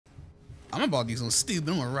I'm about to do something stupid.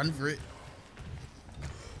 I'm gonna run for it.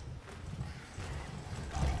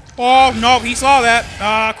 Oh no, he saw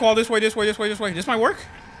that. Call this way, this way, this way, this way. This might work.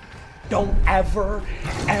 Don't ever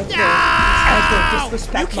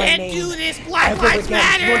disrespect my name. You can't do this, Black ever Lives again.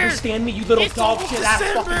 Matter. You understand me, you little It's dog almost shit ass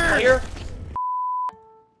December. fucking player?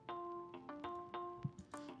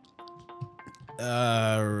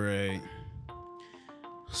 Alright.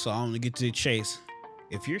 So I'm gonna get to the chase.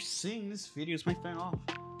 If you're seeing this video, is my fan off?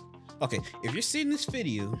 Okay, if you're seeing this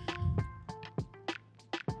video,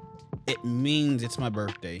 it means it's my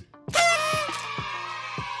birthday.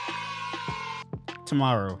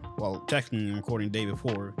 Tomorrow. Well, technically I'm recording the day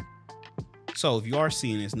before. So if you are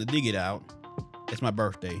seeing this and dig it out, it's my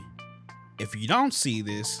birthday. If you don't see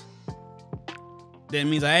this, then it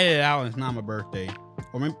means I edited it out and it's not my birthday.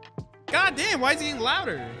 Or maybe, God damn, why is it getting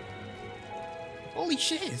louder? Holy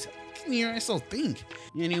shit. Can you myself think?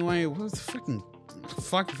 Anyway, what the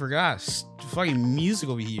fucking forgot. Fucking music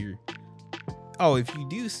over here. Oh, if you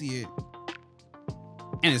do see it,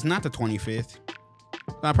 and it's not the 25th,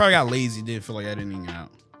 I probably got lazy, didn't feel like editing it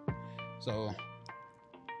out. So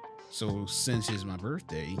since it's my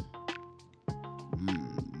birthday,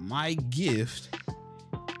 my gift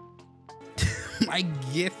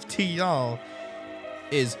to y'all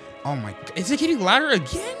is, oh my god, is it getting louder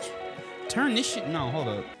again? Turn this shit, no, hold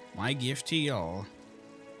up. My gift to y'all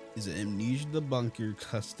is an Amnesia the Bunker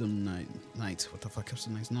custom nights. What the fuck,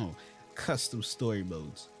 custom nights? No, custom story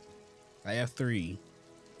modes. I have 3.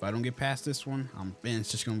 If I don't get past this one, man,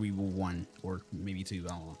 it's just gonna be 1 or maybe 2. I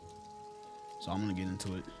don't know. So I'm gonna get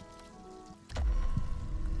into it.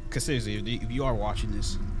 Cause seriously, if you are watching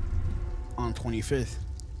this on 25th,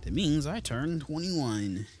 that means I turned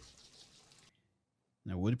 21.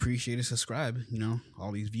 And I would appreciate a subscribe. You know,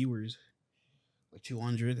 all these viewers, like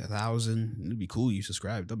 200, 1,000. It'd be cool. You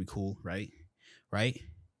subscribe. That'd be cool, right? Right?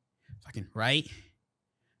 Fucking right.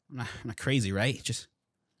 I'm not crazy, right? Just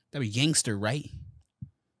that'd be gangster, right?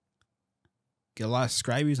 Get a lot of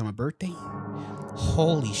subscribers on my birthday.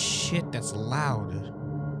 Holy shit, that's loud.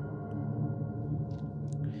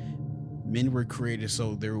 Men were created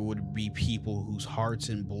so there would be people whose hearts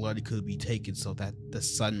and blood could be taken so that the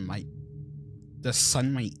sun might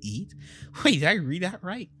eat? Wait, did I read that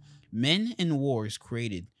right? Men and wars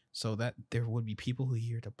created so that there would be people who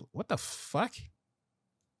hear the what the fuck?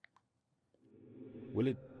 Will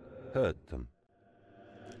it hurt them?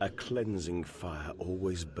 A cleansing fire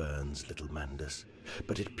always burns, little Mandus,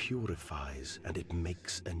 but it purifies and it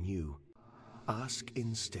makes anew. Ask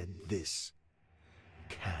instead this.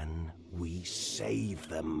 Can we save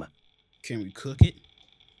them? Can we cook it?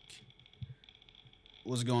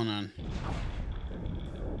 What's going on?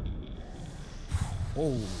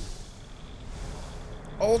 Oh.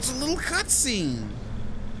 Oh, it's a little cutscene.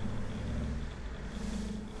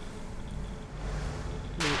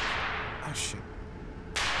 Oh shit.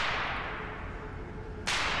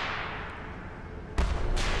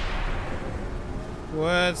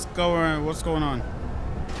 What's going on?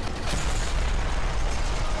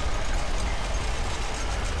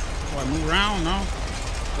 Oh, I move around? No?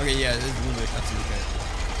 Okay, yeah, this is a little bit cutscene. Okay.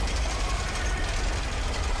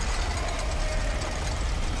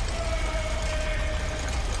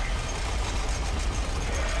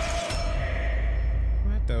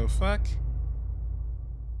 What the fuck?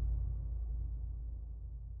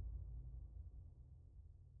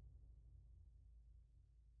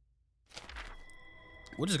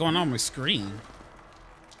 What is going on with my screen?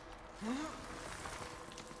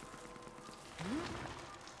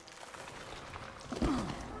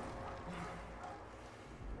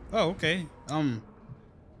 Oh, okay.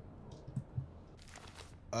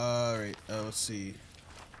 Alright, let's see.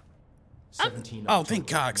 17 Oh, thank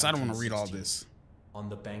God, because I don't want to read all this. On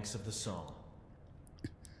the banks of the Somme.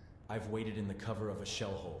 I've waited in the cover of a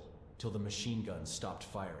shell hole till the machine guns stopped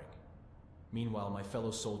firing. Meanwhile, my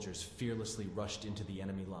fellow soldiers fearlessly rushed into the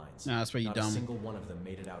enemy lines. No, that's why you Not dumb. a single one of them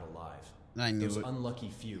made it out alive. I knew Those it. unlucky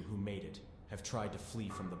few who made it have tried to flee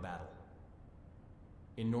from the battle.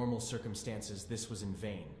 In normal circumstances, this was in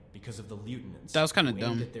vain because of the lieutenants That was kinda who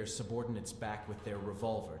dumb. aimed at their subordinates back with their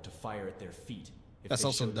revolver to fire at their feet if That's they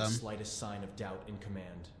also showed dumb. the slightest sign of doubt in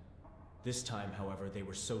command. This time, however, they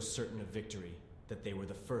were so certain of victory that they were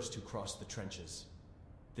the first who crossed the trenches.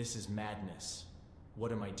 This is madness.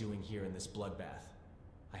 What am I doing here in this bloodbath?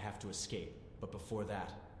 I have to escape, but before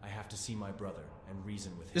that, I have to see my brother and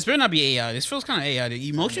reason with him. This better not be AI. This feels kind of AI. The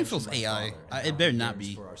emotion feels My AI. father and It how better he not yearns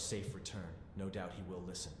be. For our safe return, no doubt he will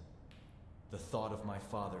listen. The thought of my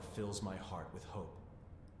father fills my heart with hope.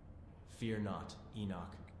 Fear not,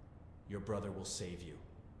 Enoch. Your brother will save you.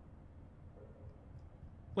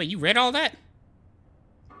 Wait, you read all that?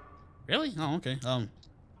 Really? Oh, okay.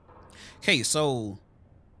 Okay, so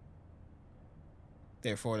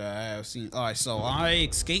therefore that I have seen. All right, so I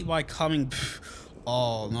escaped by coming.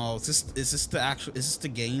 Oh no, is this the actual? Is this the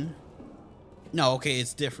game? No, okay,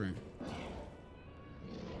 it's different.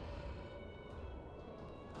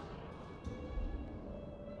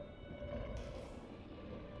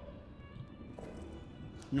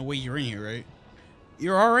 No way, you're in here, right?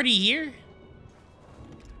 You're already here?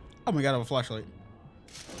 Oh my god, I have a flashlight.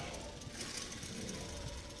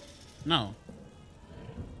 No.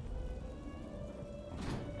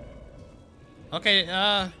 Okay,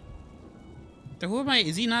 then who am I?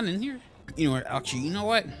 Is he not in here? You know what? Actually, you know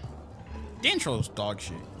what? The intro's dog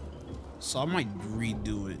shit. So I might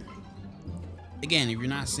redo it. Again, if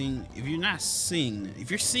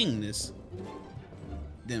you're seeing this,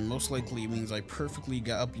 then most likely it means I perfectly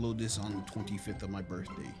got upload this on the 25th of my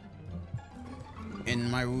birthday. And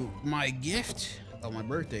my gift of my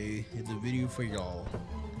birthday is a video for y'all.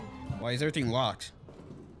 Why is everything locked?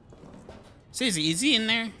 Seriously, is he in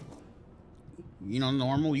there? You know,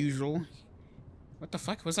 normal, usual. What the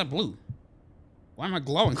fuck? What's that blue? Why am I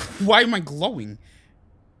glowing? Why am I glowing?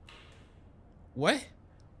 What?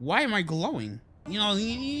 Why am I glowing? You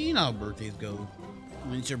know how birthdays go.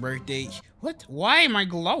 When it's your birthday. What? Why am I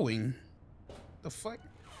glowing? The fuck?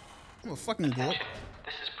 I'm a fucking glow.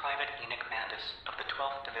 This is Private Enoch Mandus of the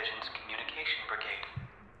 12th Division's Communication Brigade.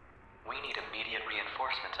 We need immediate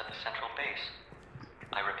reinforcements at the central base.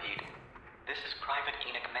 I repeat, this is Private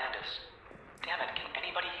Enoch Mandus. Damn it, can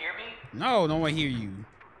anybody hear me? No, I hear you.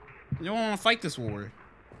 You don't want to fight this war.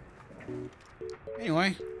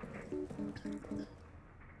 Anyway.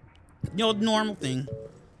 You know, the normal thing.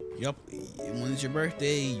 Yup, when it's your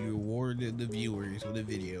birthday, you rewarded the viewers with a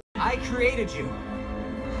video. I created you.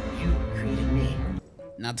 You created me.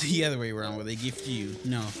 Not the other way around where they gift you.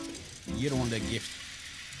 No, you're the one that gift.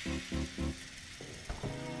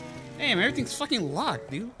 Damn, everything's fucking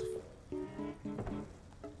locked, dude.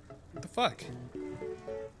 What the fuck?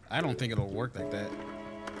 I don't think it'll work like that.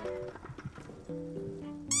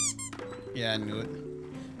 Yeah, I knew it.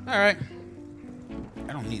 Alright.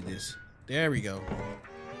 I don't need this. There we go.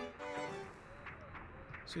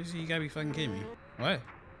 Seriously, you gotta be fucking kidding me. What?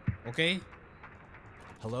 Okay.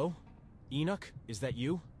 Hello? Enoch? Is that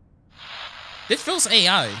you? This feels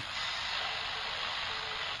AI.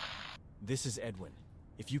 This is Edwin.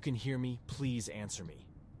 If you can hear me, please answer me.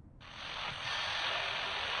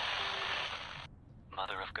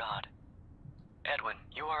 Mother of God. Edwin,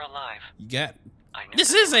 you are alive. You got... I knew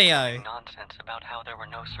This is AI. nonsense about how there were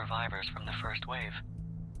no survivors from the first wave.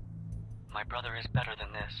 My brother is better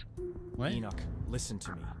than this. What? Enoch, listen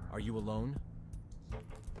to me. Are you alone?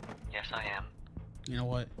 Yes, I am. You know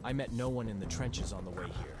what? I met no one in the trenches on the way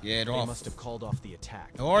here. Yeah, They must have called off the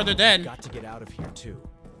attack. Or they're dead. We've got to get out of here too.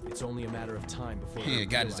 It's only a matter of time before He they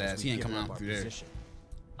got his realize ass. He we've ain't coming given out up through our there. position.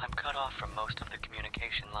 I'm cut off from most of the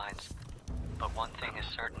communication lines. But one thing is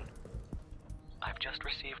certain. I've just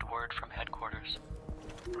received word from headquarters.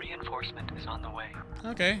 Reinforcement is on the way.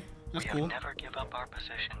 Okay, that's we cool. have never give up our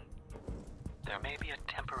position. There may be a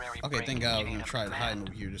temporary Okay, break thank in God I was chain gonna of try to hide command.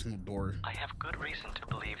 over here. There's no door. I have good reason to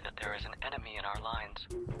believe that there is an enemy in our lines.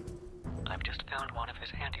 I've just found one of his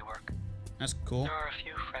handiwork. That's cool. There are a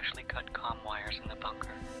few freshly cut comm wires in the bunker.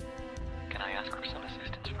 Can I ask for some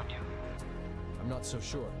assistance from you? I'm not so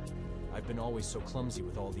sure. I've been always so clumsy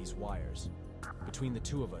with all these wires. Between the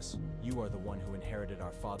two of us, you are the one who inherited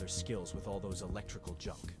our father's skills with all those electrical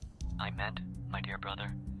junk. I meant, my dear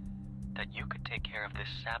brother, that you could take care of this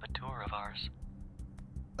saboteur of ours.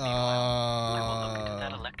 I will look into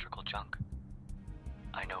that electrical junk.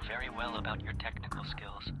 I know very well about your technical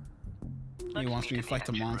skills. He wants me to fight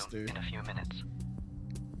the monster. In a few minutes.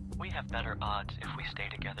 We have better odds if we stay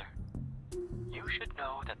together. You should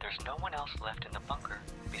know that there's no one else left in the bunker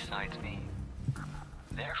besides me.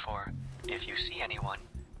 Therefore, if you see anyone,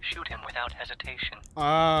 shoot him without hesitation.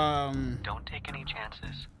 Don't take any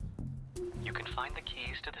chances. You can find the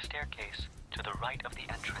keys to the staircase to the right of the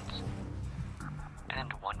entrance.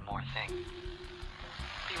 And one more thing.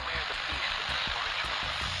 Beware the beast in the storage room.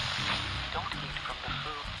 Don't eat from the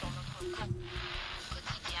food.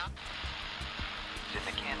 It's in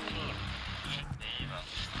the canteen.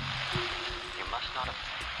 You must not have...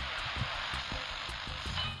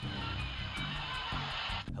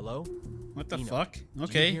 Hello? What the Enoch, fuck? Do you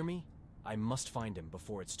Okay. hear me? I must find him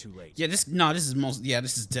before it's too late. Yeah, this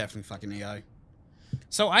is definitely fucking AI.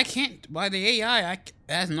 So I can't, by the AI, it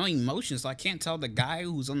has no emotions, so I can't tell the guy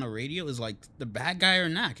who's on the radio is like the bad guy or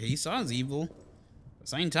not. 'Cause he sounds evil. At the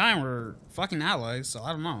same time, we're fucking allies, so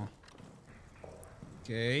I don't know.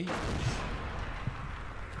 Okay.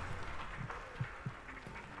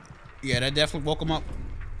 Yeah, that definitely woke him up.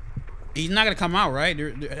 He's not gonna come out, right?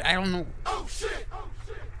 I don't know. Oh shit!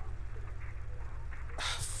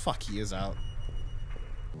 Fuck, he is out.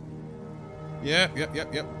 Yep.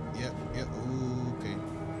 Ooh, okay.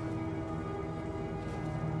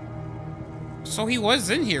 So he was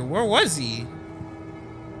in here. Where was he?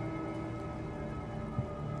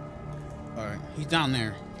 Alright, he's down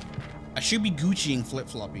there. I should be Gucci and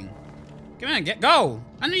flip-flopping. Come on, go!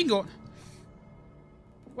 I know you go.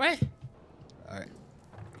 What? Alright.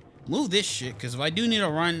 Move this shit, because if I do need to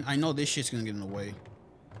run, I know this shit's gonna get in the way.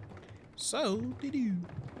 So, did you?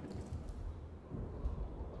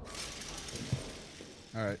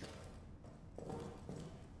 Alright.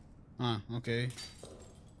 Huh, okay.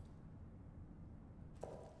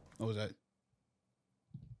 What was that?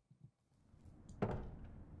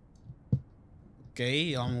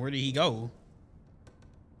 Okay, where did he go?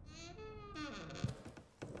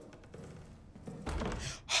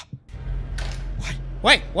 What?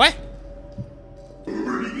 Wait, what?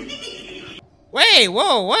 Wait,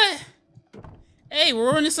 whoa, what? Hey,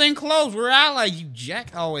 we're in the same clothes. We're allies, you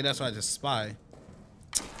jack. Oh, wait, that's why I just spy.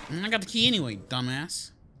 I got the key anyway,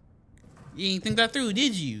 dumbass. You didn't think that through,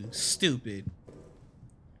 did you? Stupid.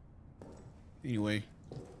 Anyway.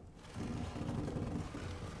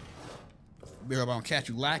 Better about to catch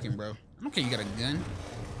you lacking, bro. I don't care you got a gun.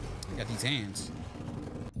 You got these hands.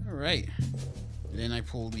 Alright. Then I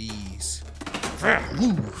pull these.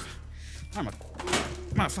 Move. I'm a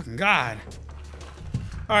motherfucking god.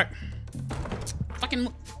 Alright. Fucking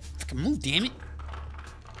move, damn it.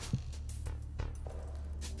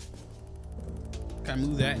 Can I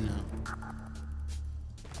move that now?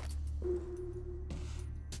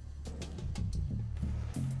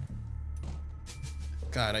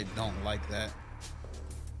 God, I don't like that.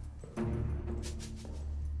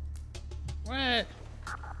 What?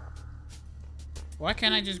 Why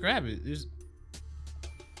can't I just grab it?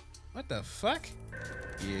 What the fuck?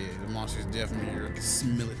 Yeah, the monster's definitely here. I can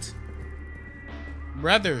smell it.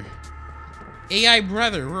 Brother. AI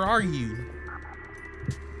brother, where are you?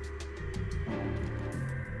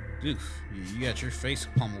 Oof, yeah, you got your face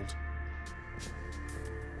pummeled.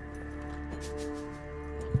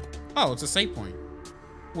 Oh, it's a save point.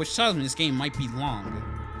 Which tells me this game might be long.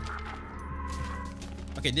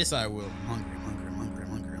 Okay, this I will. I'm hungry.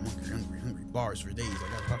 Bars for days. I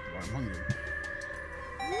gotta talk about I'm hungry.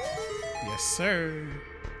 Yes, sir.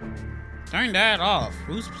 Turn that off.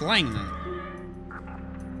 Who's playing that?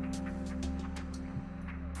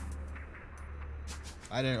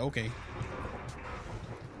 I didn't. Okay.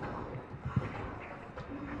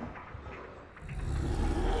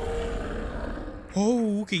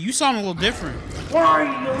 Oh, okay. You sound a little different. Why, you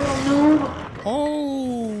little noob?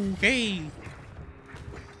 Oh, okay.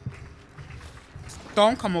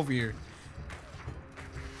 Don't come over here.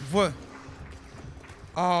 What?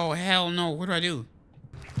 Oh, hell no. What do I do?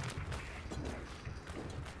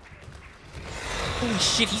 Holy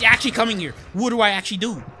shit, he's actually coming here. What do I actually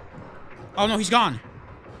do? Oh no, he's gone.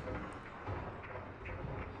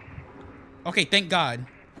 Okay, thank God.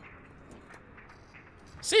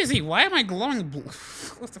 Seriously, why am I glowing blue?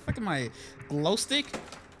 What the fuck am I? Glow stick?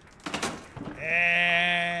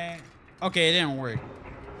 Okay, it didn't work.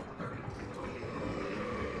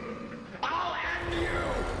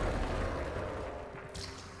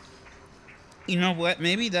 You know what?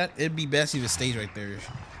 Maybe it'd be best if it stays right there.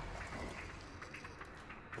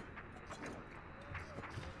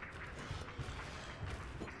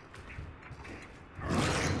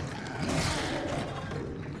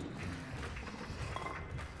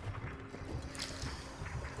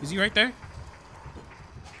 Is he right there?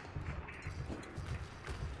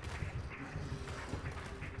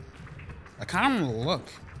 I kind of want to look.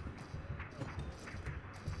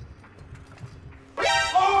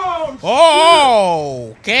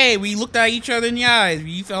 Oh, okay. We looked at each other in the eyes.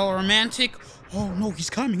 We felt romantic. Oh no, he's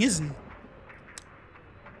coming, isn't he?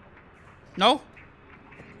 No?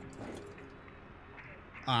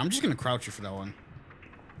 I'm just gonna crouch you for that one.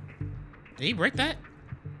 Did he break that?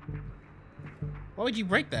 Why would you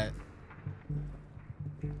break that?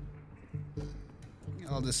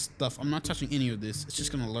 All this stuff. I'm not touching any of this. It's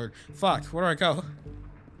just gonna alert. Fuck, where do I go?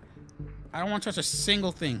 I don't want to touch a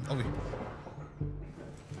single thing. Okay.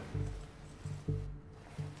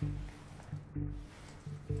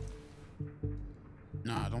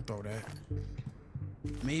 Nah, don't throw that.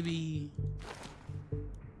 Maybe...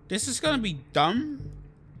 This is gonna be dumb.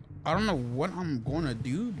 I don't know what I'm gonna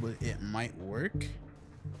do, but it might work.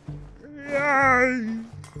 Yeah.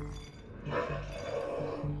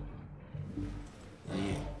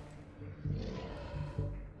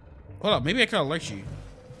 Hold up, maybe I can alert you.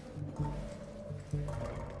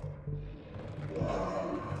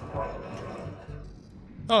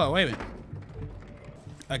 Oh, wait a minute.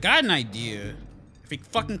 I got an idea. If he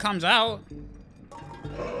fucking comes out.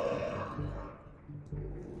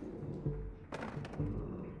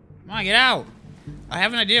 Come on, get out. I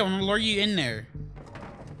have an idea. I'm gonna lure you in there.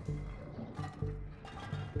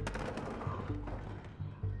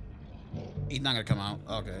 He's not gonna come out.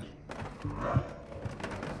 Okay.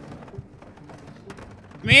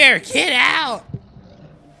 Come here, get out!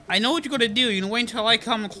 I know what you're gonna do. You're gonna wait until I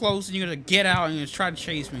come close and you're gonna get out and you're gonna try to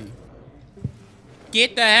chase me.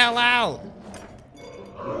 Get the hell out!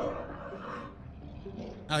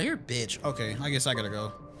 Oh, you're a bitch. Okay, I guess I gotta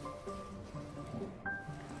go.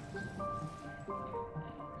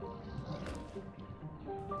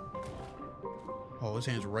 Oh, his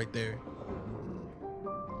hand's right there.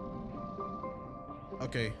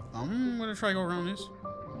 Okay, I'm gonna try to go around this.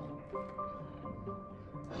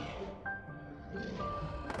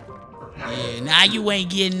 Yeah, now you ain't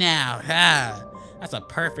getting out. Ah, that's a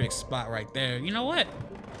perfect spot right there. You know what?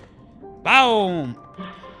 Boom!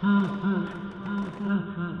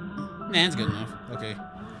 Nah, that's good enough. Okay.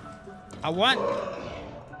 I want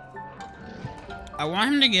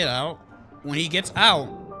him to get out. When he gets out,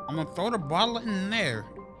 I'm gonna throw the bottle in there.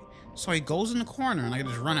 So he goes in the corner and I can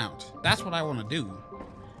just run out. That's what I wanna do.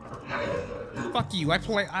 Fuck you. I've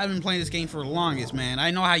been playing this game for the longest, man.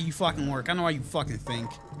 I know how you fucking work. I know how you fucking think.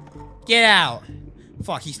 Get out.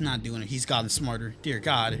 Fuck, he's not doing it. He's gotten smarter. Dear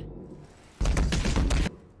God.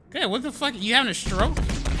 Okay, what the fuck? You having a stroke?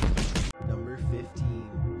 Number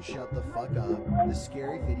 15. Shut the fuck up. The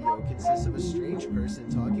scary video consists of a strange person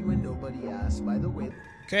talking when nobody asks. By the way...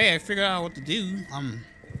 Okay, I figured out what to do.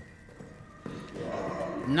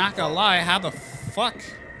 Not gonna lie, how the fuck,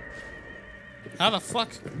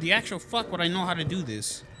 the actual fuck would I know how to do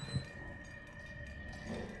this?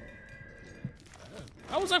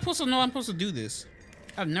 How was I supposed to know I'm supposed to do this?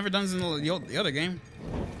 I've never done this in the other game.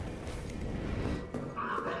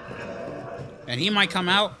 And he might come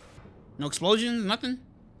out. No explosions, nothing.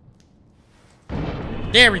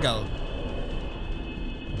 There we go.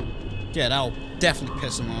 Yeah, that'll definitely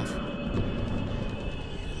piss him off.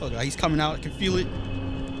 Oh god, he's coming out. I can feel it.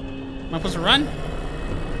 Am I supposed to run?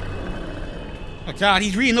 Oh god,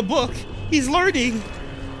 he's reading the book. He's learning.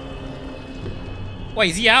 Wait,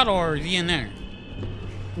 is he out or is he in there?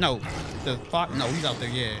 No. The fuck? No, he's out there,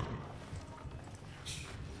 yeah.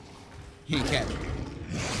 He ain't catching.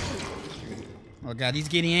 Oh god, he's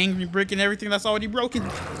getting angry, breaking everything that's already broken.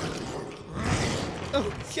 Oh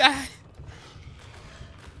god.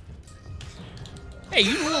 Hey,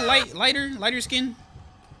 you a little lighter skin?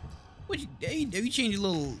 What you change your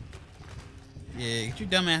little... Yeah, get your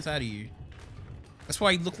dumb ass out of here. That's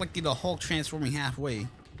why you look like you're the Hulk transforming halfway. You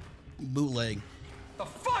bootleg. The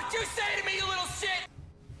fuck you say to me, you little shit?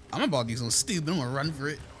 I'm about to do something stupid. I'm gonna run for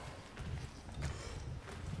it.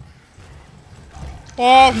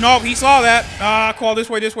 Oh, no, he saw that. Call this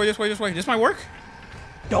way, this way, this way, this way. This might work?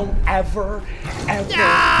 Don't ever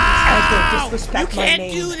disrespect my name.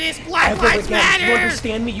 You can't do this, Black Ever Lives again. Matter! You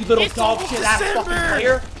understand me, you little It's dog almost shit ass December. fucking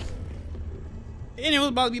player? And it was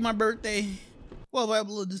about to be my birthday. Well, if I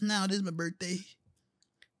upload this now, it is my birthday.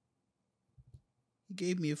 He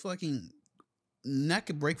gave me a fucking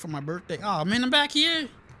neck break for my birthday. Oh, man, I'm back here.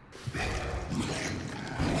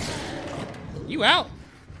 You out?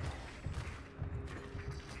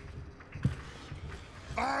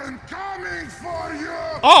 I'm coming for you!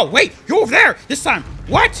 Oh, wait, you're over there this time.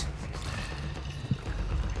 What?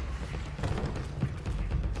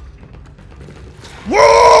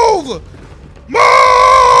 Move! Move!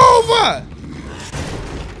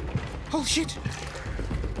 Oh, shit.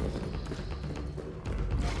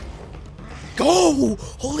 Go!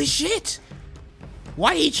 Holy shit!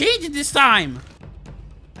 Why did he change it this time?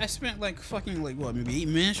 I spent like fucking what, maybe 8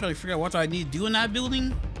 minutes trying to figure out what I need to do in that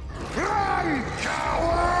building? Run,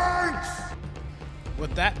 cowards!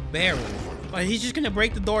 With that barrel. Like, he's just gonna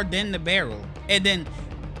break the door, then the barrel. And then...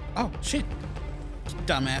 Oh, shit.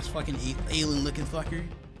 Dumbass fucking alien looking fucker.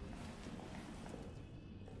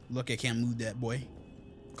 Look, I can't move that boy.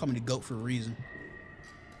 Call me the goat for a reason.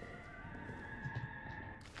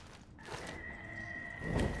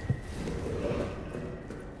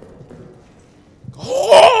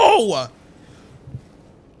 Oh!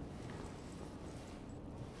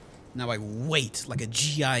 Now I wait like a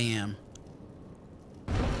G I am.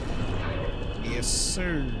 Yes,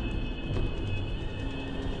 sir.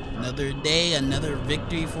 Another day, another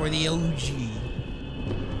victory for the OG.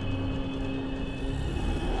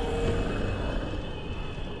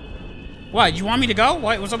 Why? Do you want me to go?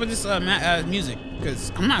 What's up with this music?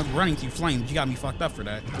 Because I'm not running through flames. You got me fucked up for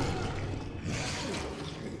that.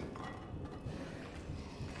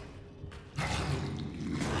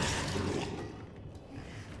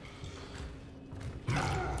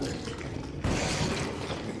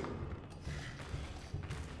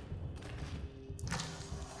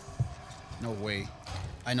 No way.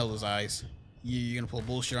 I know those eyes. You're gonna pull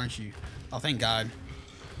bullshit, aren't you? Oh, thank God.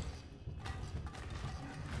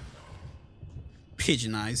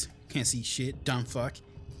 Pigeon eyes. Can't see shit. Dumb fuck.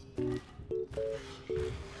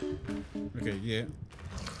 Okay, yeah.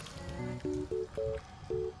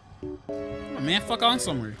 Oh, man, fuck on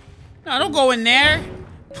somewhere. No, don't go in there.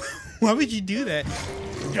 Why would you do that?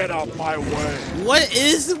 Get out my way. What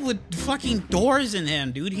is it with fucking doors in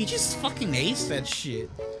him, dude? He just fucking hates that shit.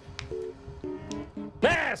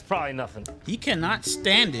 That's probably nothing. He cannot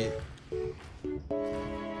stand it.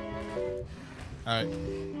 Alright.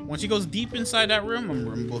 Once he goes deep inside that room,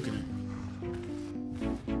 I'm booking it.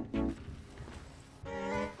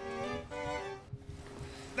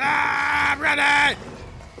 Ah, brother!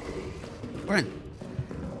 Run.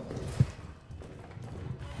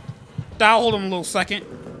 I'll hold him a little second.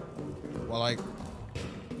 While I...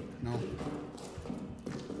 No.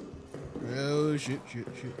 Oh, shit.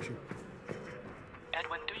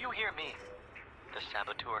 Edwin, do you hear me? The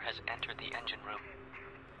saboteur has entered the engine room.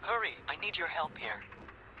 Hurry, I need your help here.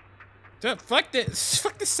 Fuck the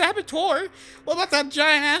saboteur. What about that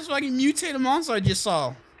giant ass fucking mutated monster I just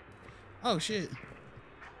saw? Oh shit.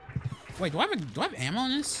 Wait, do I have ammo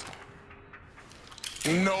on this?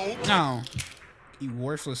 No. No. You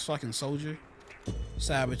worthless fucking soldier.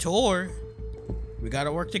 Saboteur. We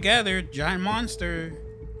gotta work together. Giant monster.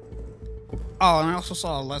 Oh, and I also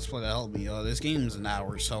saw a Let's Play that helped me. This game's an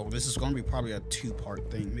hour, so this is gonna be probably a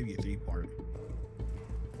 2-part thing, maybe a 3-part.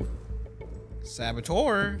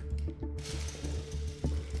 Saboteur.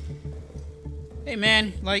 Hey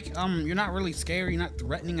man, like, you're not really scary, you're not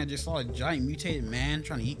threatening. I just saw a giant mutated man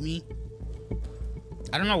trying to eat me.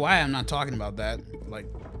 I don't know why I'm not talking about that. Like,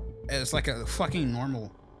 it's like a fucking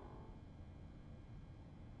normal.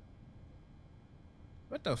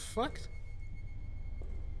 What the fuck?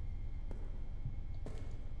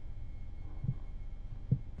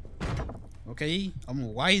 Okay,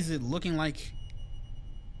 why is it looking like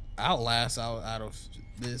Outlast out of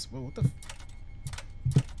this? Whoa, what the?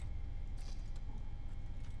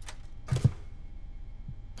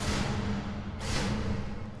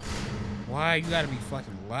 Why you gotta be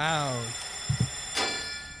fucking loud?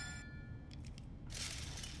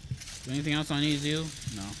 Is there anything else I need to do?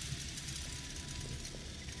 No.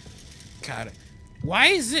 God, why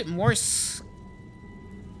is it more?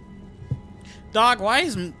 Dog, why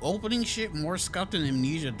is opening shit more scuffed than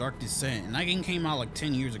Amnesia Dark Descent? And that game came out like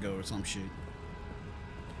 10 years ago or some shit.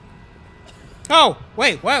 Oh,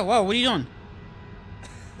 wait, whoa, what are you doing?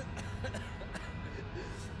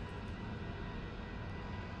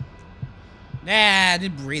 Nah,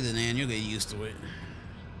 just breathe it in. You'll get used to it.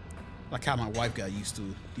 Like how my wife got used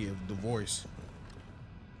to the divorce.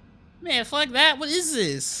 Man, fuck that. What is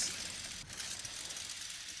this?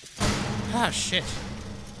 Ah, shit.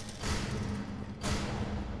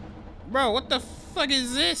 Bro, what the fuck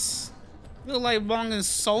is this? Look like Bong and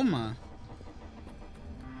Soma.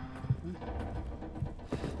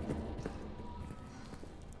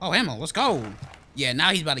 Oh, ammo, let's go. Yeah, now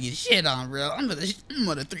he's about to get shit on, bro. I'm gonna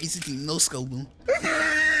 360 no scope him.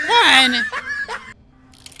 One.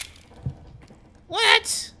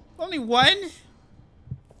 What? Only one?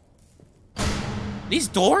 These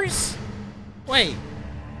doors? Wait.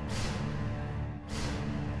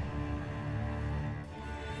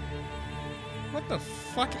 What the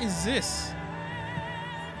fuck is this?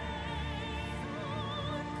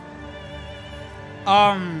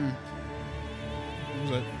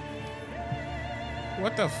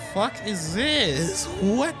 What the fuck is this?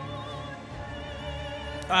 What?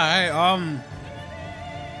 Alright,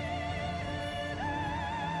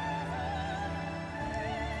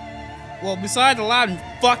 well, besides the loud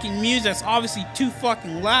fucking music that's obviously too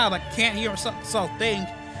fucking loud, I can't hear myself think.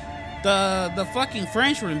 The fucking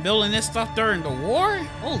French were building this stuff during the war?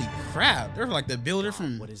 Holy crap. They're like the builder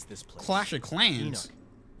from What is this place? Clash of Clans. Enoch,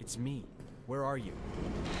 it's me. Where are you?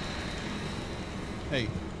 Hey.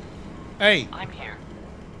 Hey. I'm here.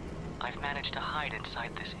 I've managed to hide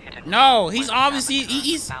inside this hidden No, room he's where the obviously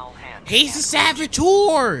saboteur's foul hands he's a can't reach.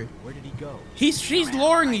 saboteur. Where did he go? She's Ran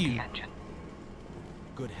luring right the you. engine.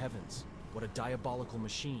 Good heavens. What a diabolical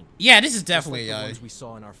machine. Yeah, this is Just definitely like the ones we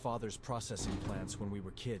saw in our father's processing plants when we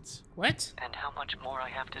were kids. what? And how much more I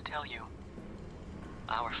have to tell you.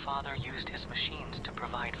 Our father used his machines to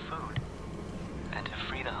provide food and to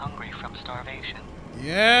free the hungry from starvation.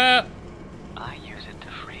 Yeah. I use it to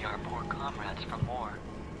free our poor comrades from war.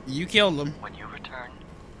 You killed them. When you return,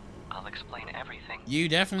 I'll explain everything. You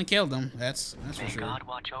definitely killed them. That's for May sure. God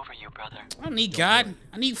watch over you, brother. I don't need God.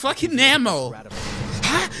 I need fucking ammo. Gratifying.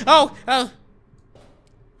 Huh? Oh.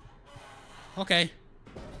 Okay.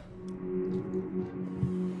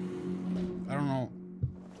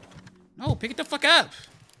 pick it the fuck up.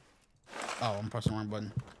 Oh, I'm pressing the wrong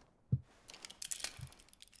button.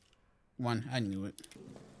 One, I knew it.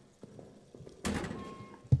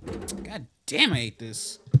 God damn, I hate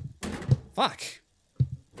this. Fuck.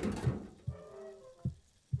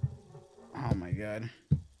 Oh my god.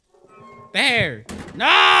 There!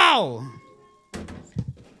 No!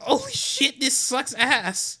 Holy shit, this sucks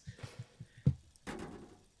ass.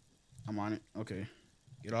 I'm on it. Okay.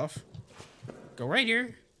 Get off. Go right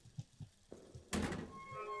here.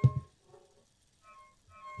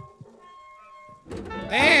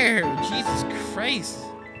 There! Jesus Christ.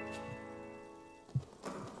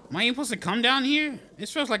 Am I even supposed to come down here?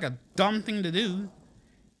 This feels like a dumb thing to do.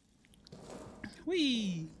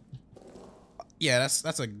 Whee! Yeah,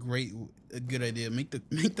 that's a good idea. Make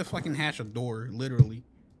the fucking hatch a door, literally.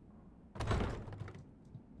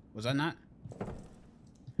 Was that not?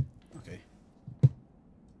 Okay.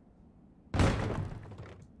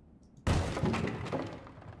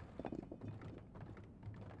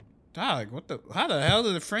 Dog, what the? How the hell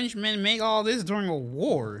did the Frenchmen make all this during a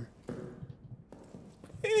war?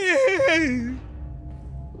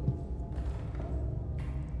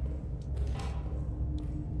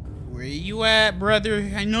 Where you at,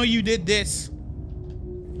 brother? I know you did this.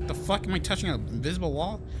 What the fuck? Am I touching an invisible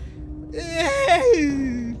wall?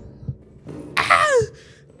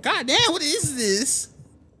 God damn, what is this?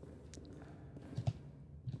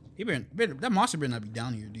 That monster better not be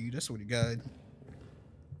down here, dude. That's what he got.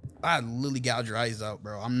 I'd literally gouge your eyes out,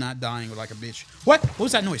 bro. I'm not dying like a bitch. What? What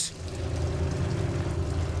was that noise?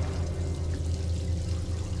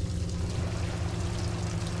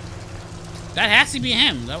 That has to be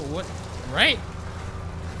him. That what? Right?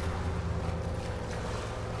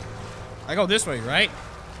 I go this way, right?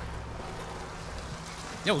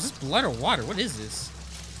 Yo, is this blood or water? What is this?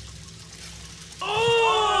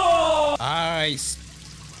 Oh! I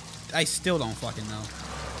still don't fucking know.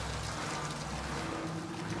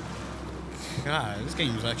 God, this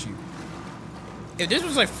game was actually... If this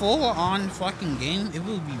was like full-on fucking game, it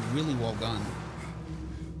would be really well done.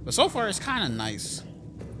 But so far, it's kind of nice.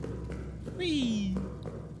 Whee!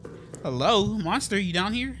 Hello, monster, you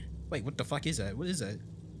down here? Wait, what the fuck is that? What is that?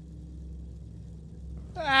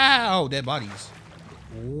 Ah, oh, dead bodies.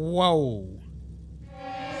 Whoa.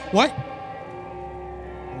 What?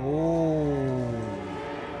 Oh.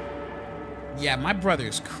 Yeah, my brother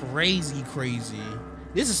is crazy.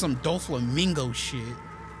 This is some Doflamingo shit.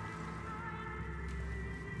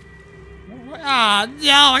 Ah,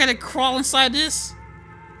 no, I gotta crawl inside this.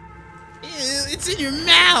 Ew, it's in your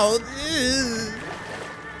mouth. Ew.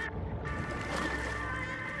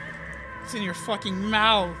 It's in your fucking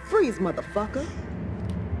mouth. Freeze, motherfucker.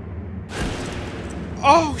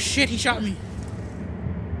 Oh, shit, he shot me.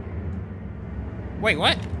 Wait,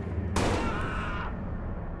 what?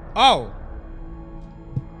 Oh.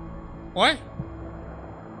 What?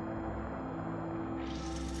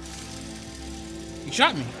 He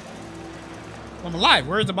shot me. I'm alive.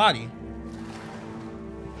 Where's the body?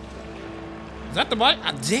 Is that the body?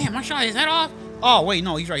 Ah, damn, I shot his head off. Oh, wait,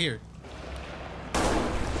 no, he's right here.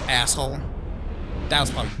 Asshole. That was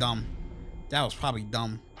probably dumb. That was probably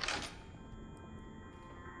dumb.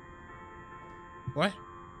 What?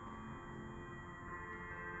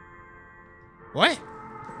 What?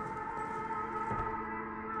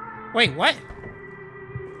 Wait, what?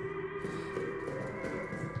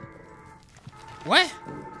 What?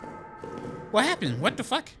 What happened? What the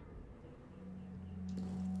fuck?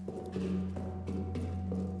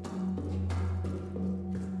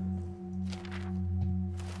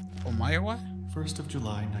 Oh my, or what? 1st of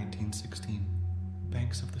July, 1916.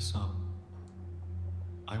 Banks of the Somme.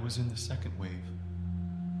 I was in the second wave.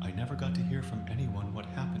 I never got to hear from anyone what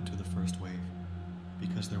happened to the first wave,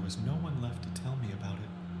 because there was no one left to tell me about it.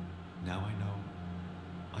 Now I know.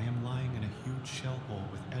 I am lying in a huge shell hole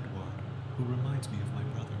with Edward, who reminds me of my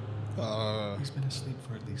brother. He's been asleep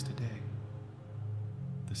for at least a day.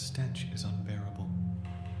 The stench is unbearable.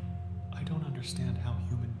 I don't understand how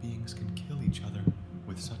human beings can kill each other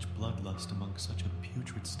with such bloodlust among such a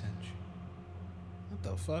putrid stench. What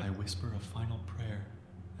the fuck? I whisper a final prayer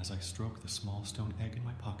as I stroke the small stone egg in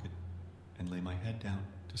my pocket and lay my head down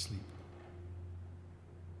to sleep.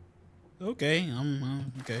 Okay,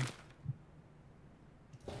 okay.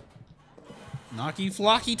 Knocky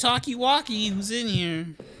flocky talky walkie, who's in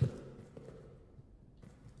here?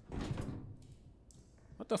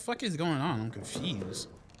 What the fuck is going on? I'm confused.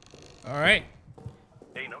 Alright.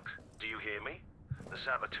 Enoch, do you hear me? The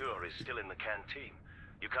saboteur is still in the canteen.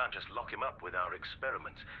 You can't just lock him up with our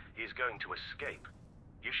experiments. He's going to escape.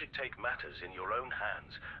 You should take matters in your own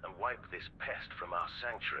hands and wipe this pest from our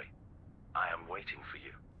sanctuary. I am waiting for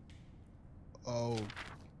you. Oh.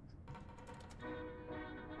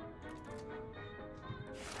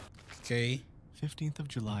 Okay. 15th of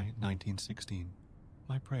July, 1916.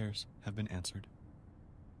 My prayers have been answered.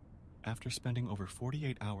 After spending over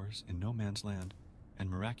 48 hours in no man's land and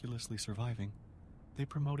miraculously surviving, they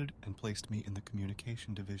promoted and placed me in the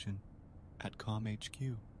communication division at Com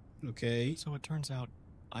HQ. Okay. So it turns out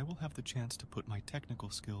I will have the chance to put my technical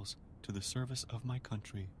skills to the service of my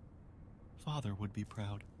country. Father would be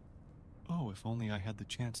proud. Oh, if only I had the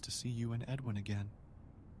chance to see you and Edwin again.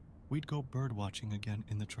 We'd go bird watching again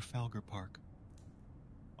in the Trafalgar Park.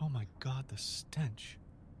 Oh my God, the stench.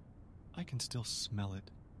 I can still smell it.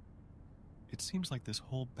 It seems like this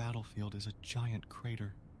whole battlefield is a giant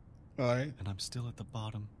crater. Alright. And I'm still at the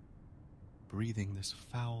bottom, breathing this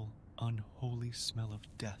foul, unholy smell of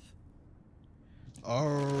death.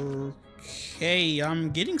 Okay,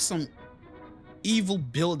 I'm getting some evil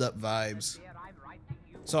build-up vibes.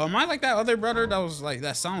 So am I like that other brother that was like,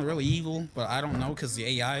 that sounded really evil, but I don't know because the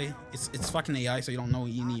AI, it's fucking AI, so you don't know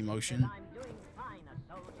any emotion.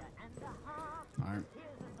 Alright.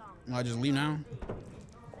 Will I just leave now?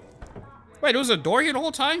 Wait, there was a door here the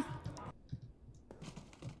whole time?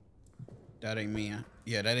 That ain't me.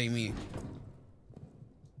 Yeah, that ain't me.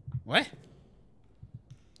 What?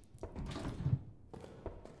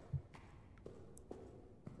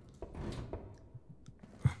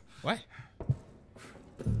 What?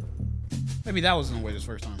 Maybe that wasn't the way this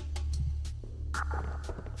first time.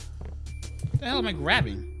 What the hell am I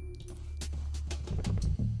grabbing?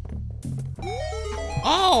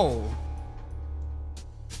 Oh!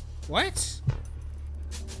 What?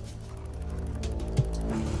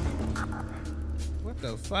 What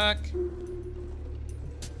the fuck?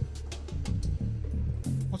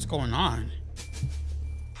 What's going on?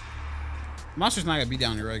 Monster's not gonna be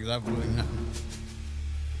down here, right? Because I have literally nothing.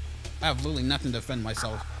 I have literally nothing to defend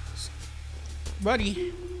myself.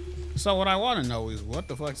 Buddy. So what I want to know is what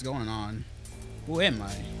the fuck's going on? Who am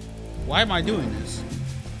I? Why am I doing this?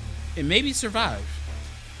 And maybe survive.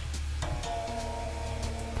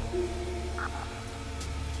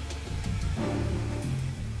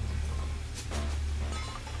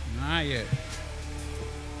 Not yet.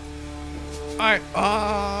 Alright,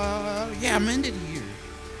 yeah, I'm ended here.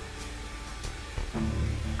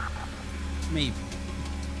 Maybe.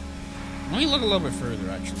 Let me look a little bit further,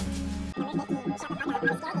 actually.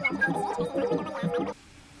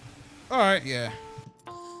 Alright, yeah.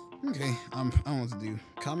 Okay, I don't know what to do.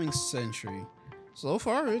 Coming century. So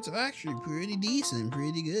far, it's actually pretty decent,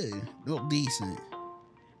 pretty good. Well, decent.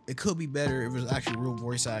 It could be better if it was actually real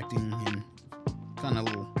voice acting and kind of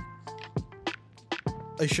little.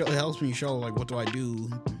 It helps me show like what do I do,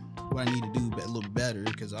 what I need to do a little better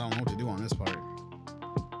because I don't know what to do on this part.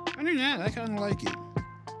 Other than that, I kind of like it.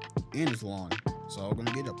 And it's long, so I'm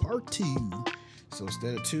gonna get a part 2. So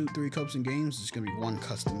instead of 2-3 custom games, it's gonna be one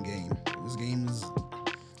custom game. This game is,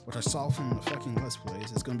 which I saw from the fucking Let's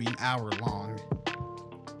Plays, it's gonna be an hour long.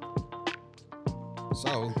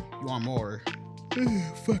 So, you want more?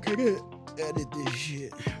 Fuck, I gotta edit this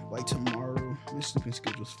shit by tomorrow. My sleeping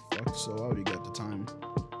schedule's fucked, so I already got the time.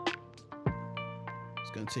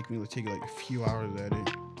 It's gonna take me like a few hours to edit.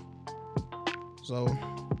 So,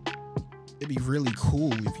 it'd be really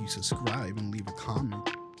cool if you subscribe and leave a comment.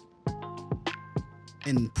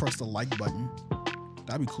 And press the like button.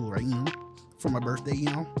 That'd be cool, right? You know? For my birthday, you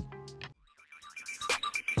know?